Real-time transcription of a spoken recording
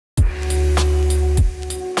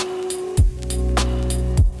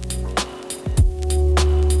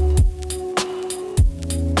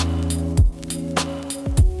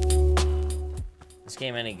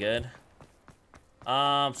any good?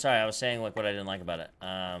 Sorry, I was saying like what I didn't like about it.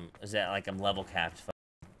 Is that like I'm level capped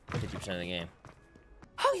 50% of the game.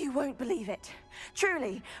 Oh, you won't believe it.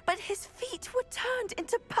 Truly, but his feet were turned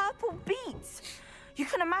into purple beets. You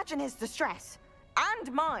can imagine his distress.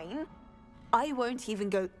 And mine. I won't even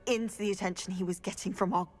go into the attention he was getting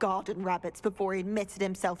from our garden rabbits before he admitted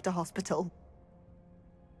himself to hospital.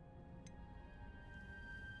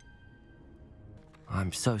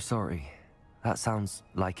 I'm so sorry. That sounds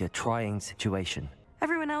like a trying situation.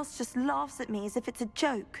 Everyone else just laughs at me as if it's a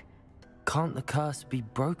joke. Can't the curse be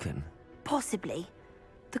broken? Possibly.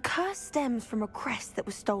 The curse stems from a crest that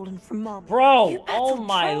was stolen from Mom. Bro, oh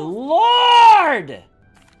my lord!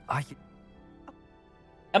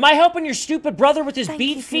 Am I helping your stupid brother with his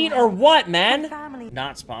beat feet or what, man?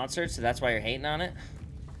 Not sponsored, so that's why you're hating on it?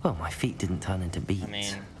 Well, my feet didn't turn into beets. I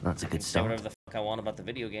mean, that's a good say start. whatever the fuck I want about the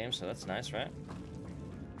video game, so that's nice, right?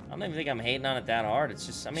 I don't even think I'm hating on it that hard. It's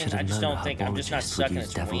just, I mean, I just don't think, I'm just not sucking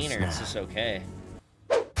its wiener. It's just okay.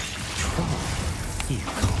 You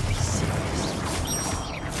can't be serious.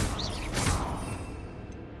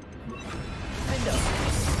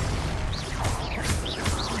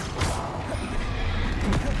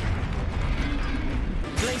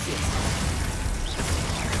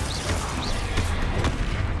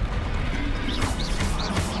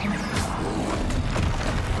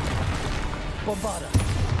 Bombarda.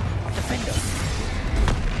 Defender.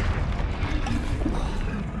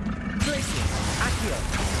 Glacier. Accio.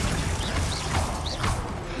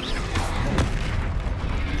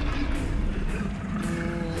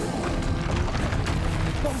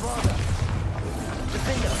 Bombarda.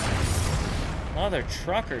 Defender. Mother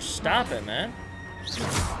trucker, stop it, man.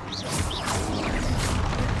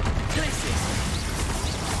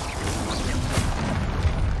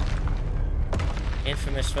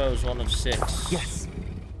 Infamous foes, 1 of 6. Yes.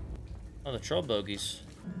 Oh, the troll bogeys.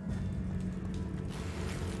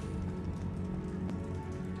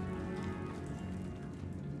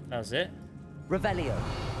 That was it? Revelio.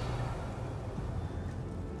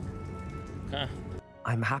 Huh.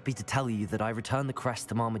 I'm happy to tell you that I returned the crest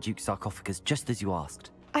to Marmaduke's sarcophagus just as you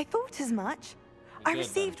asked. I thought as much. I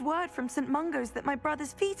received word from St. Mungo's that my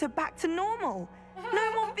brother's feet are back to normal.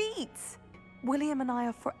 No more beats. William and I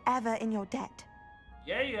are forever in your debt.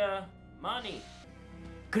 Yeah, money.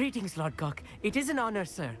 Greetings, Lord Cock. It is an honor,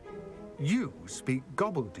 sir. You speak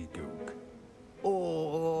gobbledygook.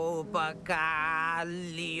 Oh, Bacalio.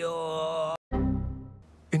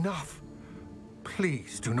 Enough.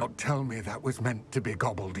 Please do not tell me that was meant to be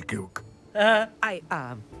gobbledygook. I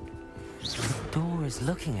am. The door is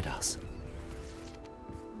looking at us.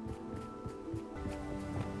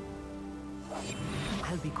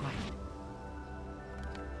 I'll be quiet.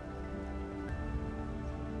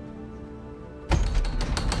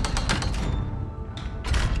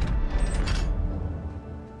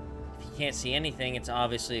 If you can't see anything, it's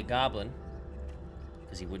obviously a goblin.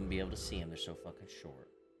 Because he wouldn't be able to see him. They're so fucking short.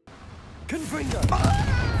 Confringo.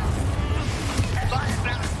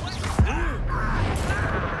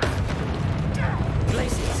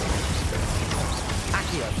 Glacius.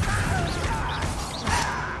 Accio.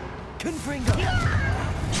 Confringo.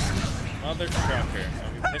 Mother trucker.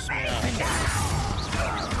 You're pissing me off.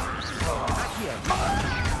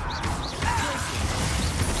 Accio.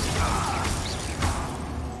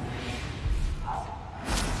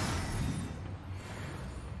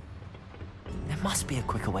 There must be a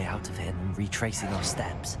quicker way out of here than retracing our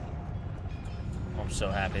steps. I'm so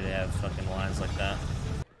happy they have fucking lines like that.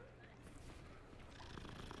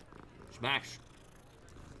 Smash.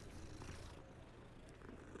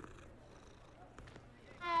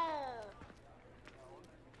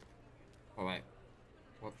 All right.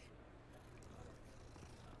 Whoops.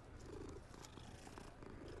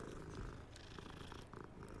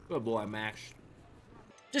 Good boy, Max.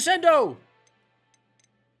 Descendo!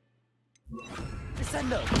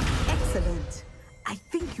 Descendo. Excellent. I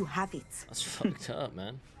think you have it. That's fucked up,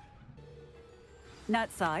 man.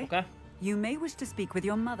 Natsai, Okay. you may wish to speak with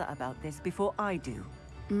your mother about this before I do.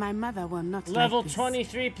 My mother will not Level like this.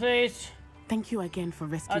 23, please. Thank you again for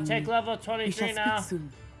rescuing I'll take me. level We 23 shall now. speak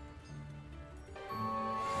soon.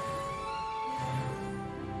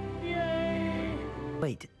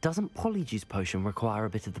 Wait, doesn't Polyjuice Potion require a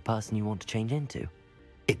bit of the person you want to change into?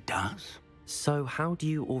 It does. So how do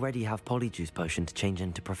you already have Polyjuice Potion to change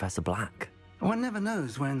into Professor Black? One never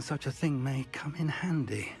knows when such a thing may come in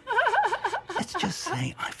handy. Let's just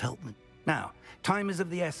say I felt that. Now, time is of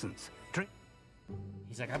the essence. Drink.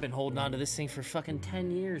 He's like, I've been holding on to this thing for fucking 10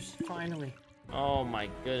 years, finally. Oh my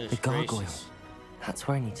goodness The gargoyle. gracious. That's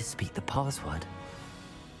where I need to speak the password.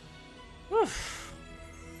 Oof.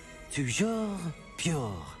 Toujours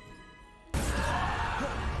Pure.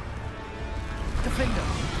 Defender.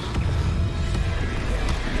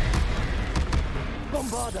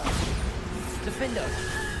 Bombarder. Defender.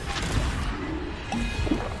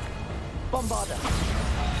 Bombarder.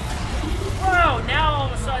 Whoa, now all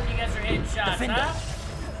of a sudden you guys are hitting shots, Defender. huh?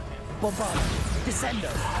 Bombarder.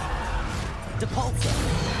 Descendo. Depulsor.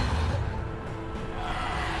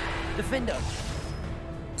 Defender.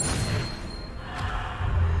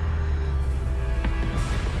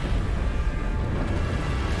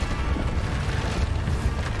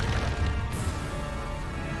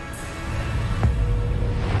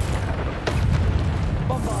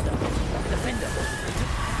 Bombarder. Defender.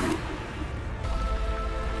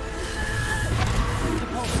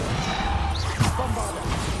 Depulsor. Bombarder.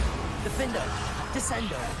 Defender.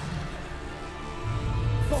 Descendo.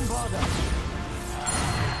 Bombarder.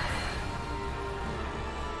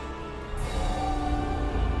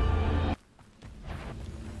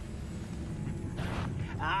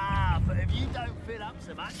 Ah, but if you don't fill up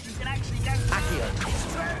so much, you can actually go. Accio. It's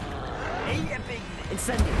true. Eat a big.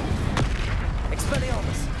 Incendio.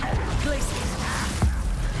 Expelliarmus. Glacius.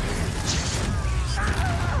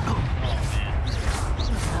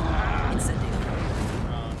 Incendio.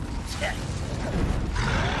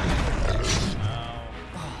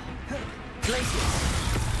 Glacius.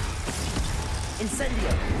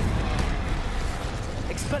 Incendio.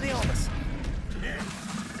 Expelliarmus.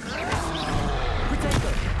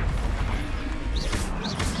 Protego.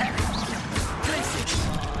 Glacius.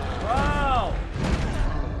 Whoa!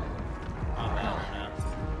 Oh, no.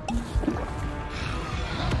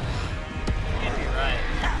 Can't be right.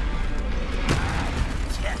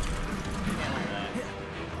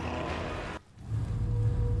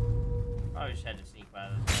 Probably just had to sneak by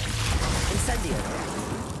this. Incendio.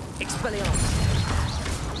 Expelliarmus.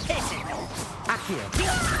 Accio.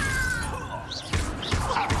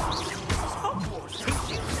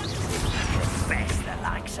 Best the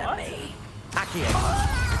likes of me. Accio.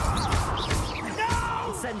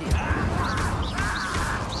 Incendio.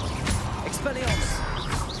 Expelliarmus.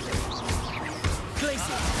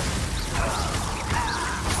 Glacius.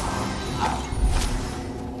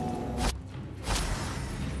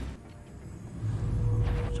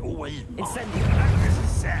 It's always Incendio. This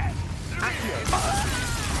is sad. Accio.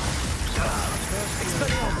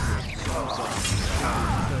 Expelliarmus.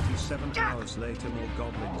 37 hours later, more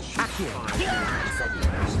goblins shoot Accio.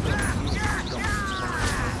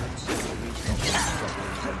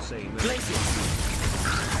 Glacius.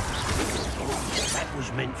 That was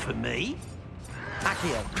meant for me.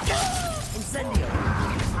 Accio. Incendio.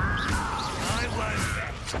 I won't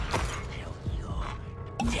bet. Till you're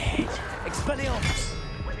dead. Expelliarmus.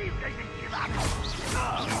 When are you going to give up?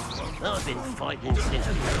 I've been fighting since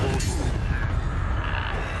before.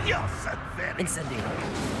 You're so very. Incendio.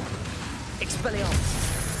 Expelliarmus.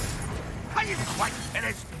 Are you quite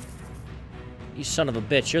finished? You son of a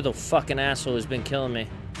bitch, you're the fucking asshole who's been killing me.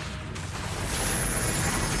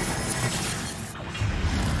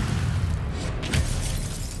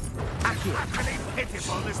 Accio. Pretty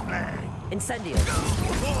pitiful display. Incendio.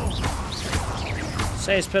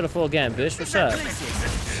 Say it's pitiful again, bitch. What's up?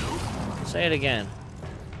 Glacius. Say it again.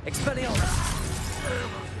 Expelliarmus.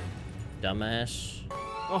 Dumbass.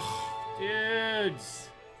 Oh, dudes.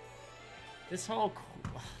 This whole...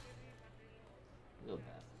 Real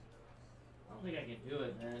bad. I don't think I can do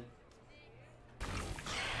it, man.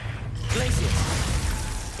 Glacius.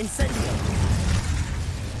 Incendio.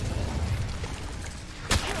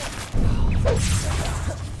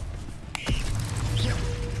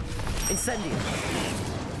 Incendio.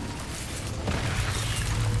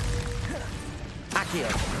 Accio.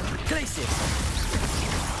 Glacius.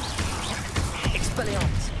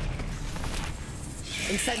 Expelliarmus.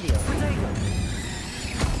 Incendio. Protego.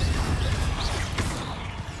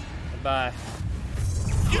 Goodbye.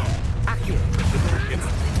 Accio.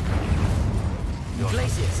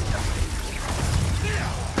 Glacius.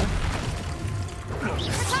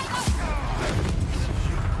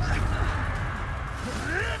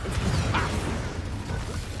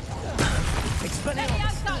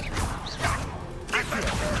 Expelliarmus.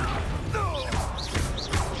 Accio.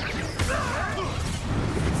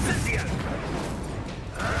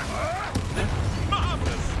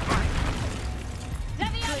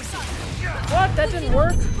 What? That didn't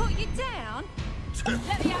work? Put you down?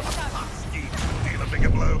 Let me out. Deal a bigger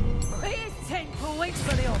blow. Here's 10 points.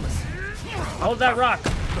 Expelliarmus. Hold that rock.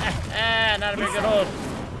 Not a very good hold.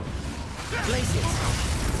 Glacius.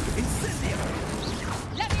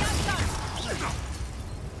 Let me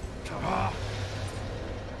out.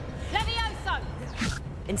 Levioso!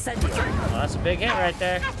 Incendio. Well, that's a big hit right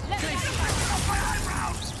there. Levioso!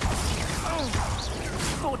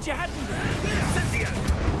 thought you hadn't.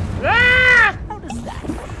 Ah! How does that?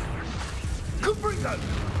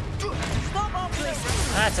 Stop our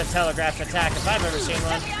place. That's a telegraphed attack if I've ever seen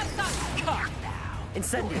one.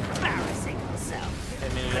 Incendio. Embarrassing yourself.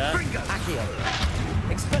 Didn't mean to do that. Accio.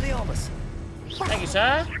 Expelliarmus. Thank you,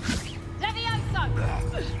 sir. Levioso!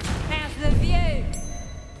 How's the view?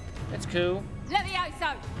 That's cool.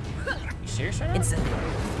 Levioso! You serious right now? Incendio.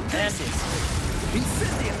 Man,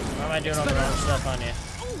 Incendio. why am I doing all the wrong stuff on you?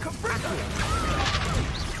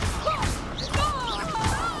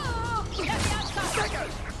 Levioso!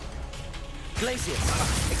 Glacius.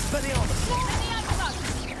 Expelliarmus.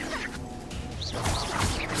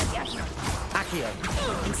 Accio.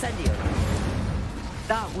 Incendio.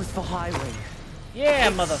 That was for Highwing. Yeah,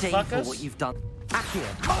 It's shameful motherfuckers. what you've done. Accio.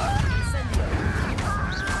 Incendio.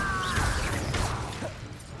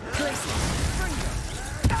 Glacius.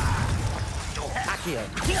 Accio.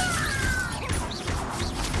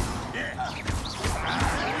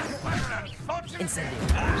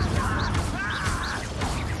 Incendio.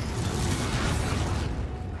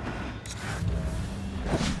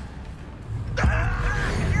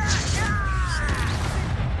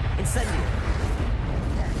 Incendio.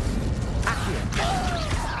 Accio.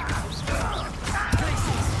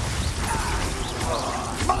 Glacius.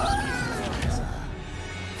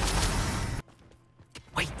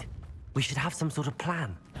 Wait, we should have some sort of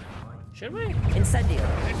plan. Should we? Incendio.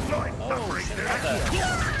 Oh, shit, what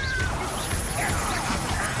the?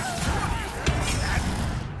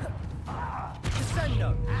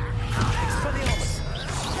 Descendo.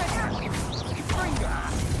 Expelliarmus.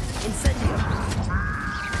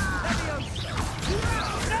 Incendio.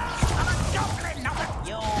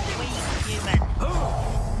 You're weak, human.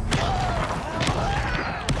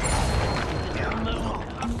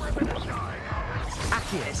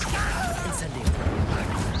 Accio. Incendio.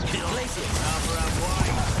 Glacius.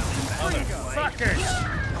 Motherfuckers!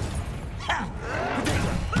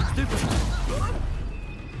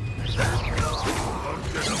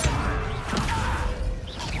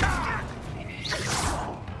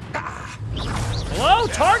 Hello?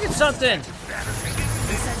 Target something!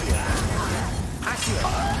 Incendio. Accio.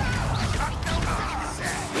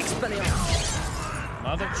 Expelliarmus.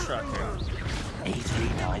 Mother trucker. Easily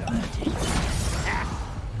diverted.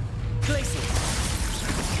 Glacius.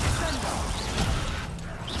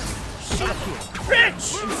 Accio. Bitch!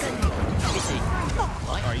 Incendio.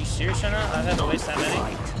 Are you serious right now? I've had to waste that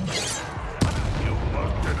many.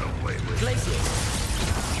 Glacius.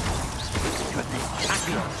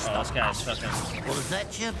 Accio. Oh, this guy's fucking. Was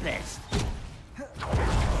that your best?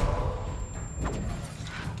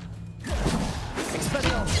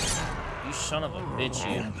 Expelliarmus. You son of a bitch,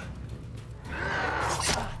 you.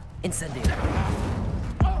 Incendio.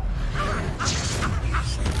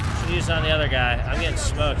 Should use on the other guy. I'm getting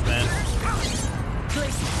smoked, man.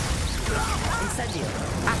 Glacius. Incendio.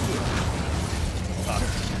 Accio. Fuck.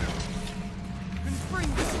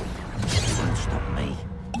 You won't stop me.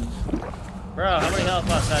 Bro, how many health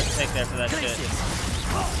buffs I have to take there for that shit? Glacius.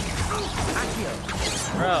 Accio.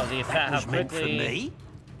 Bro, the effect, how Was meant for quickly. me?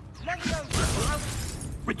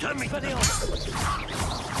 Return me to the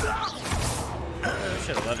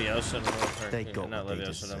Should have Leviosa him. They got Not what they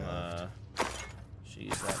Leviosa him. She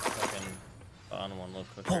used that fucking bottom one a little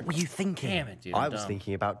quicker. What were you thinking? Damn it, dude. I I'm was dumb.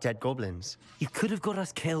 thinking about dead goblins, You could have got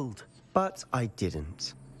us killed. but I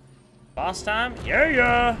didn't. Boss time? Yeah,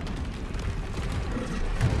 yeah.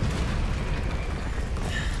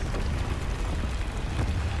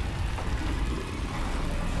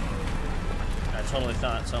 I totally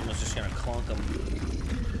thought something was just gonna clunk him.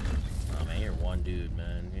 Oh man, you're one dude,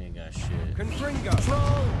 man. You ain't got shit. Confringo.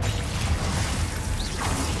 Troll.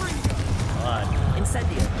 God.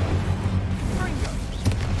 Incendio.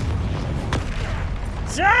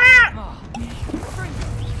 Zap!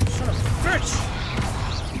 Son of a bitch!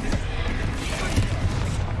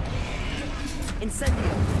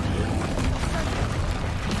 Incendio.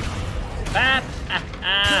 Bap! Ah,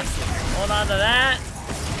 ah. Hold on to that.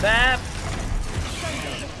 Bap!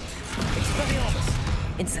 Expelliarmus.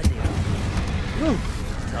 Incendio.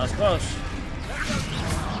 That was close.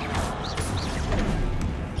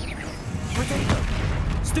 Potato.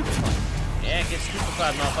 Stupefy. Yeah, get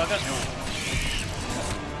stupefied, motherfucker.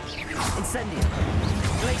 Incendio.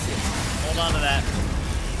 Glacius. Hold on to that.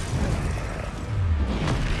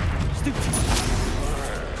 Stupefy.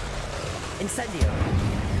 Incendio.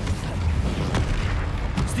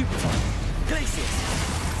 Stupefy. Glacius.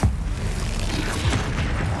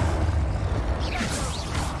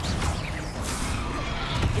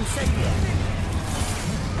 Incendio.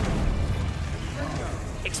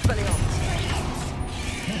 Expelliarmus.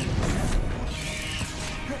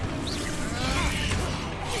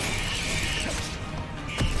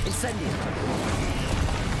 Incendium.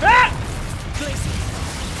 Ah! Glacier.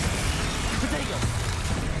 Protego.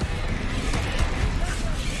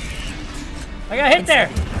 I got hit there.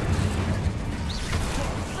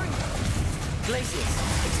 Glacier.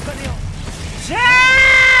 Expelliarmus.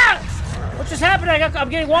 Yeah! What just happened? I'm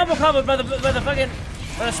getting wombo comboed by the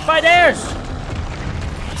spiders.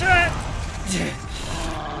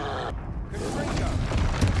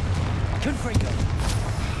 Confringo.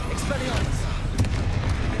 Expelliarmus.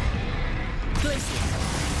 Glacier.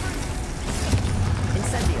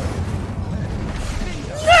 Incendio.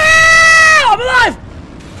 Yeah! I'm alive!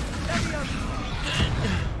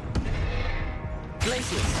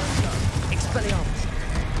 Glacier. Expelliarmus.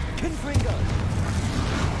 Confringo.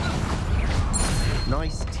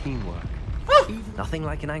 Nice teamwork. Nothing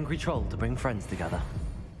like an angry troll to bring friends together.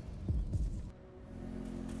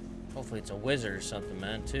 Hopefully it's a wizard or something,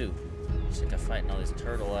 man, too. Sick of fighting all these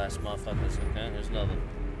turtle-ass motherfuckers, okay? There's another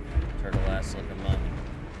turtle-ass looking mug.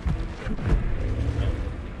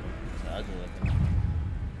 It's ugly looking.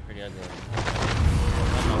 Pretty ugly looking.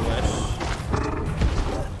 That's my wish.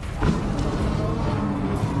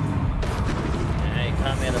 Yeah, you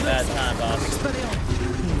caught me at a bad time, boss.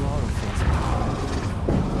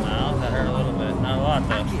 No, that hurt a little bit. Not a lot,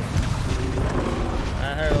 though.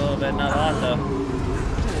 That hurt a little bit, not a lot, though.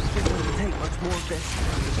 Take much more of this.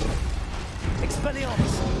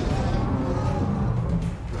 Expelliarmus.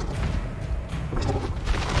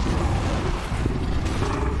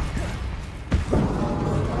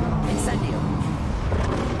 Incendio.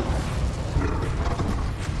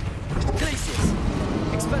 Glacius.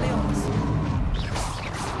 Expelliarmus.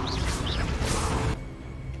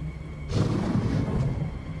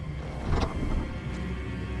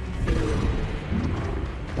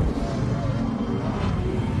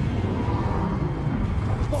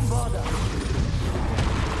 Bombarda.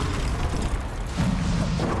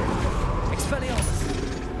 Expelliarmus.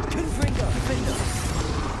 Confringo. Defender.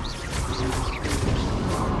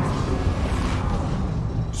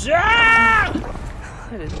 Yeah!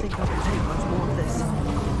 I didn't think I could take much more of this.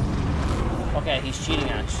 Okay, he's cheating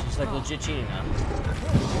on us. He's like legit cheating on us.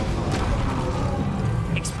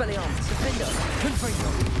 Expelliarmus. Defender. Confringo.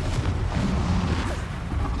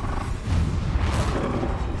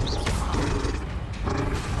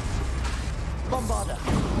 Bombarda.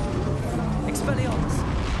 Expelliarmus.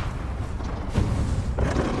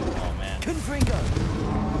 Oh man. Confringo.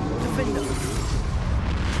 Defender.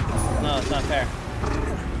 No, it's not fair.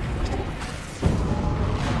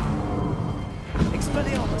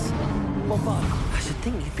 Expelliarmus. Bombard. I should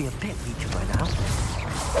think you'd be a bit weaker by now.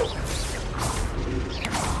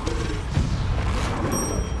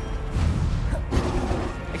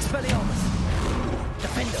 Expelliarmus.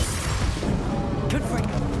 Defender.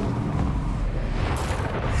 Confringo.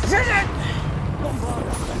 Bombard.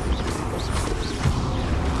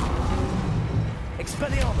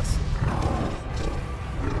 Expelliarmus.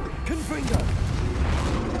 Confringo.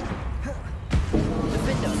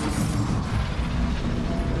 Defender.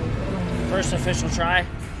 First official try.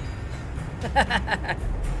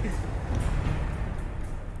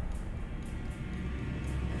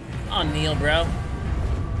 On Neil, bro.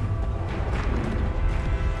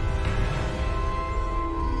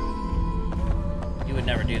 You would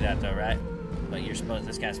never do that though, right? But you're supposed,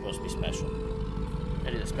 this guy's supposed to be special. I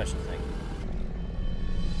did a special thing.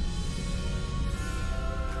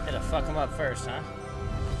 Had to fuck him up first, huh?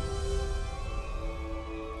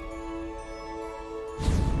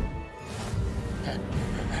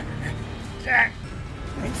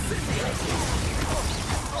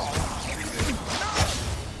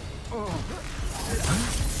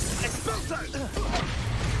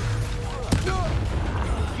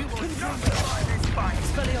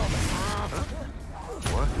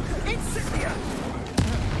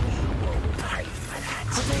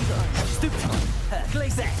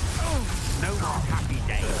 No more happy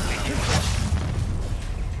days.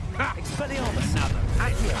 Expelliarmus. Another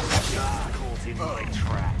caught in my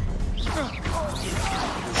trap. Wrong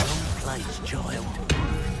place, child.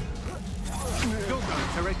 You're going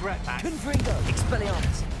to regret that. Confringo.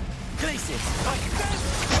 Expelliarmus. Glacius.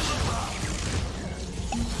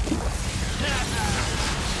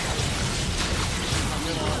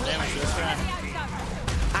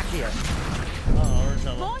 Accio. Oh, there's a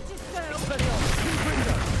Mind yourself. Expelliarmus.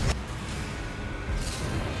 Confringo.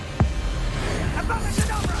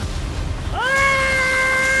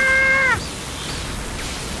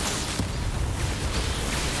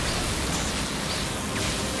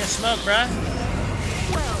 Get smoked, bruh.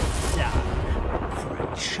 Well done for a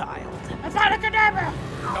child. Abracadabra!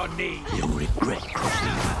 No need. You'll regret crossing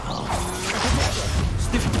my path.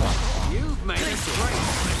 You've made a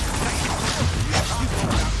great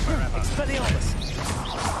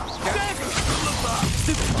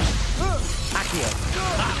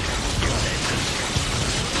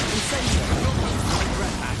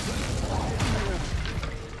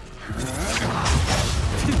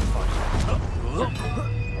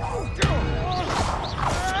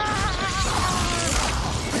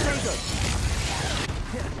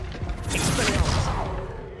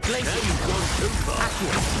I'm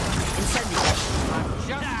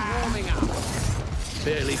just warming up.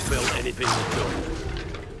 Barely felt anything at all.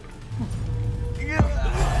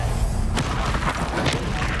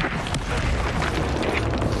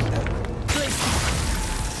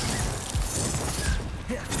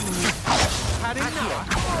 Had enough.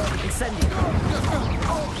 Incendio.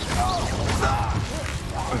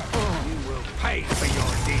 You will pay for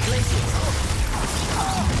your deeds.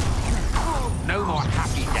 No more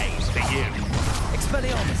happy days for you.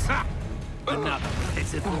 Expelliarmus. Another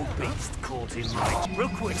pitiful beast caught in my... Real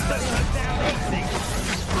quick, study that down easy.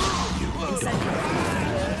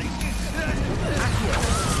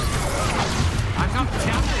 I'm not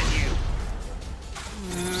done with you.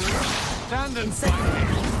 Stand and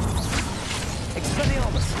fight.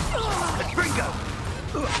 Expelliarmus. Gringo.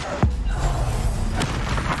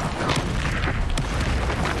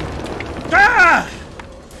 Ah!